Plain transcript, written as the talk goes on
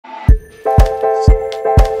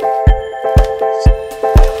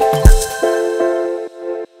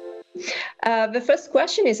The first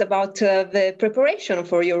question is about the preparation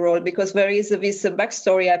for your role, because there is this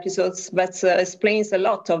backstory episodes that explains a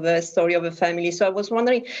lot of the story of the family. So I was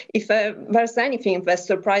wondering if there's anything that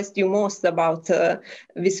surprised you most about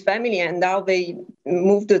this family and how they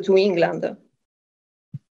moved to England.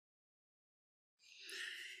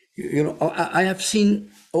 You know, I have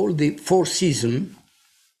seen all the four seasons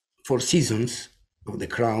of The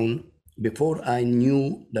Crown before I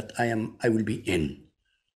knew that I will be in.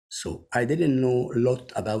 So I didn't know a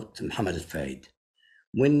lot about Mohamed Al Fayed.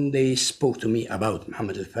 When they spoke to me about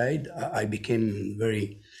Mohamed Al Fayed, I became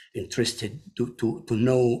very interested to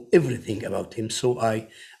know everything about him. So I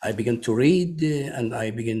began to read and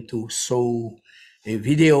I began to saw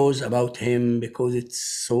videos about him because it's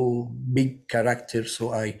so big character.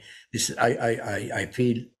 So I felt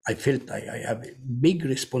I have a big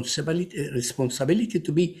responsibility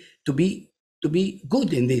to be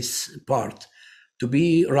good in this part, to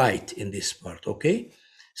be right in this part. Okay,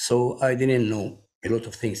 so I didn't know a lot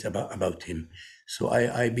of things about him. So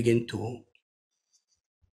I began to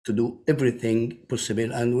do everything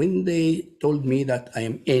possible. And when they told me that I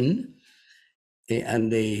am in,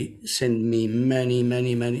 and they sent me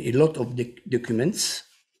a lot of documents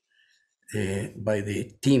by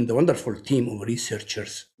the team, the wonderful team of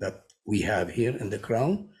researchers that we have here in The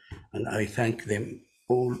Crown. And I thank them,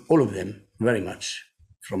 all of them, very much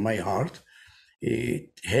from my heart.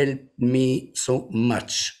 It helped me so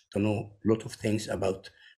much to know a lot of things about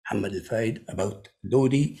Mohamed Al Fayed, about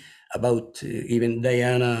Dodi, about even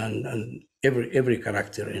Diana, and every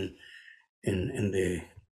character in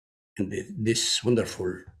this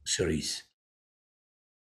wonderful series.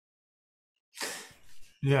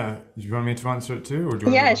 Yeah, do you want me to answer it too, or do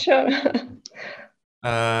you Yeah, sure. No,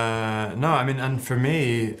 I mean, and for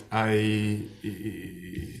me,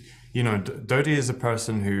 Dodi is a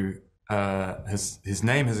person who his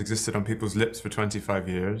name has existed on people's lips for 25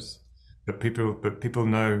 years, but people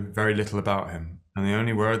know very little about him, and the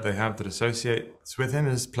only word they have that associates with him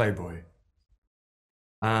is Playboy.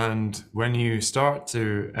 And when you start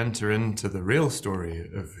to enter into the real story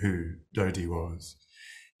of who Dodi was,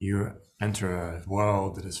 you enter a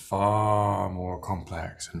world that is far more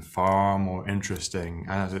complex and far more interesting,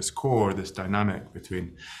 and at its core, this dynamic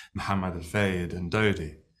between Mohamed Al Fayed and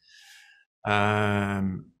Dodi. I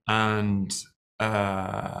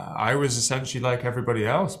was essentially like everybody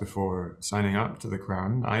else before signing up to The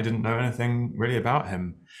Crown. I didn't know anything really about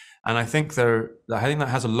him, and I think that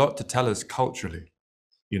has a lot to tell us culturally.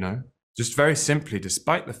 You know, just very simply,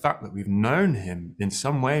 despite the fact that we've known him in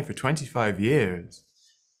some way for 25 years,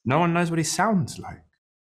 no one knows what he sounds like.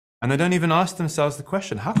 And they don't even ask themselves the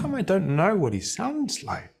question, how come I don't know what he sounds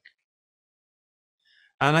like?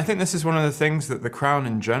 And I think this is one of the things that The Crown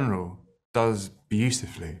in general does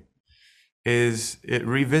beautifully, is it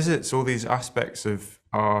revisits all these aspects of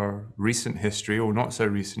our recent history or not so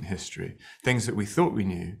recent history, things that we thought we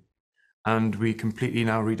knew, and we completely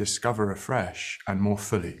now rediscover afresh and more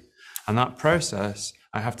fully. And that process,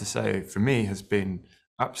 I have to say, for me, has been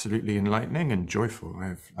absolutely enlightening and joyful.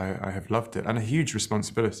 I have loved it, and a huge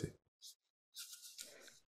responsibility.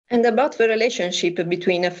 And about the relationship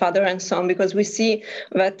between a father and son, because we see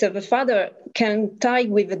that the father can tie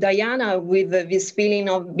with Diana with this feeling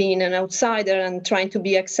of being an outsider and trying to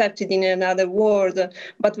be accepted in another world,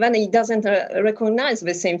 but then he doesn't recognize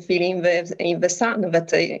the same feeling in the son,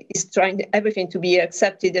 that is trying everything to be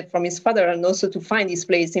accepted from his father and also to find his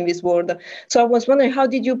place in this world. So I was wondering, how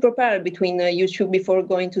did you prepare between you two before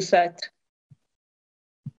going to set?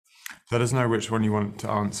 Let us know which one you want to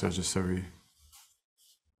answer, just so we...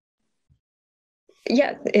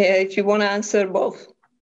 Yeah, if you want to answer both.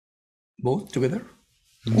 Both together?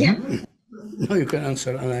 Yeah. No, you can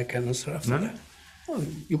answer and I can answer after that. Oh,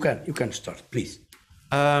 you can start, please.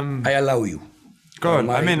 I allow you. Go on.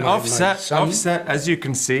 I mean, offset, as you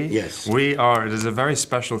can see, yes, it is a very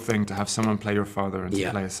special thing to have someone play your father and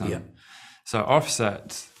to play a son. Yeah. So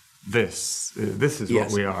offset, this is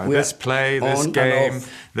what we are. This play, this game,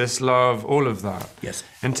 this love, all of that. Yes.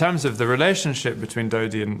 In terms of the relationship between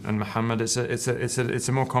Dodi and Mohamed, it's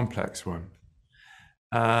a more complex one.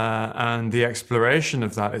 And the exploration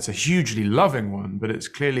of that, it's a hugely loving one, but it's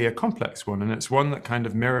clearly a complex one. And it's one that kind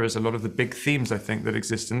of mirrors a lot of the big themes, I think, that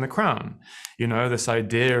exist in The Crown. You know, this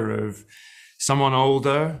idea of someone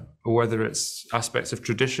older, or whether it's aspects of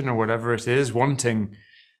tradition or whatever it is, wanting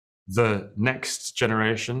the next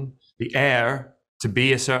generation, the heir, to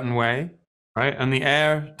be a certain way, right? And the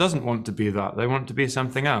heir doesn't want to be that. They want to be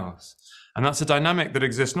something else. And that's a dynamic that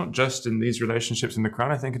exists not just in these relationships in The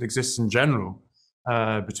Crown. I think it exists in general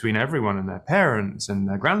between everyone and their parents and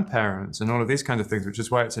their grandparents and all of these kinds of things, which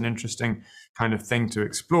is why it's an interesting kind of thing to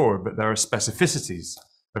explore. But there are specificities,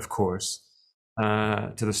 of course,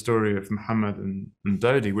 to the story of Mohamed and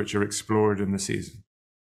Dodi, which are explored in the season.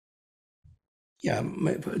 Yeah,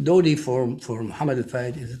 Dodi for Mohamed Al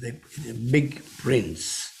Fayed is the big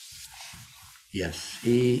prince. Yes,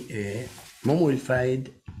 Mohamed Al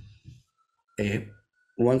Fayed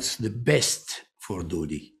wants the best for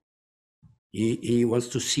Dodi. He wants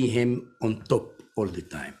to see him on top all the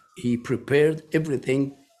time. He prepared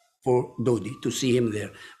everything for Dodi to see him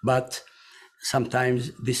there. But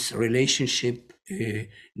sometimes this relationship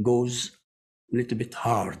goes a little bit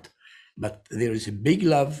hard. But there is a big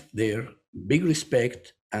love there, big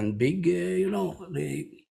respect, and big,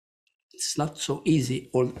 it's not so easy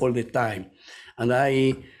all the time.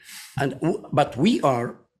 But we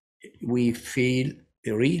feel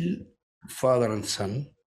a real father and son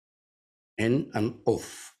in and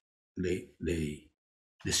off the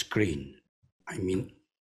screen. I mean,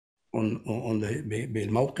 on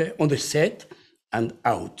the set and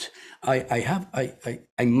out.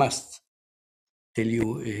 I must tell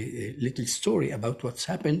you a little story about what's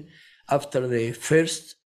happened after the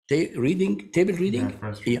first table reading. Yeah,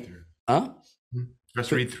 first read through.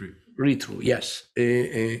 First read through. Read through, yes.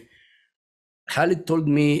 Khalid told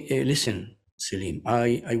me, listen, Salim,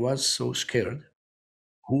 I was so scared.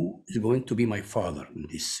 Who is going to be my father in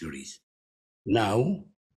this series? Now,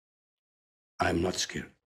 I'm not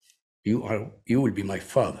scared. You will be my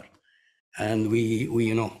father. And we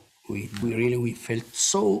really felt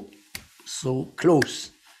so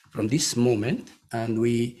close from this moment. And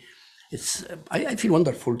I feel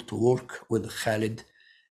wonderful to work with Khalid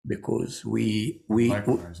because we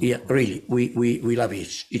love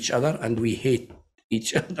each other and we hate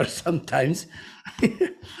each other sometimes.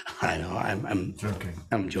 I know, I'm joking.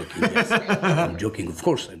 I'm joking, yes. I'm joking, of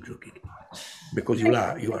course I'm joking. Because you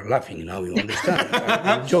are laughing now, you understand.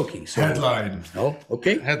 I'm joking. So, Headline. No,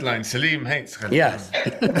 okay. Headline, Salim hates Khalid. Yes.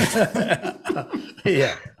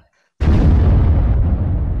 Yeah.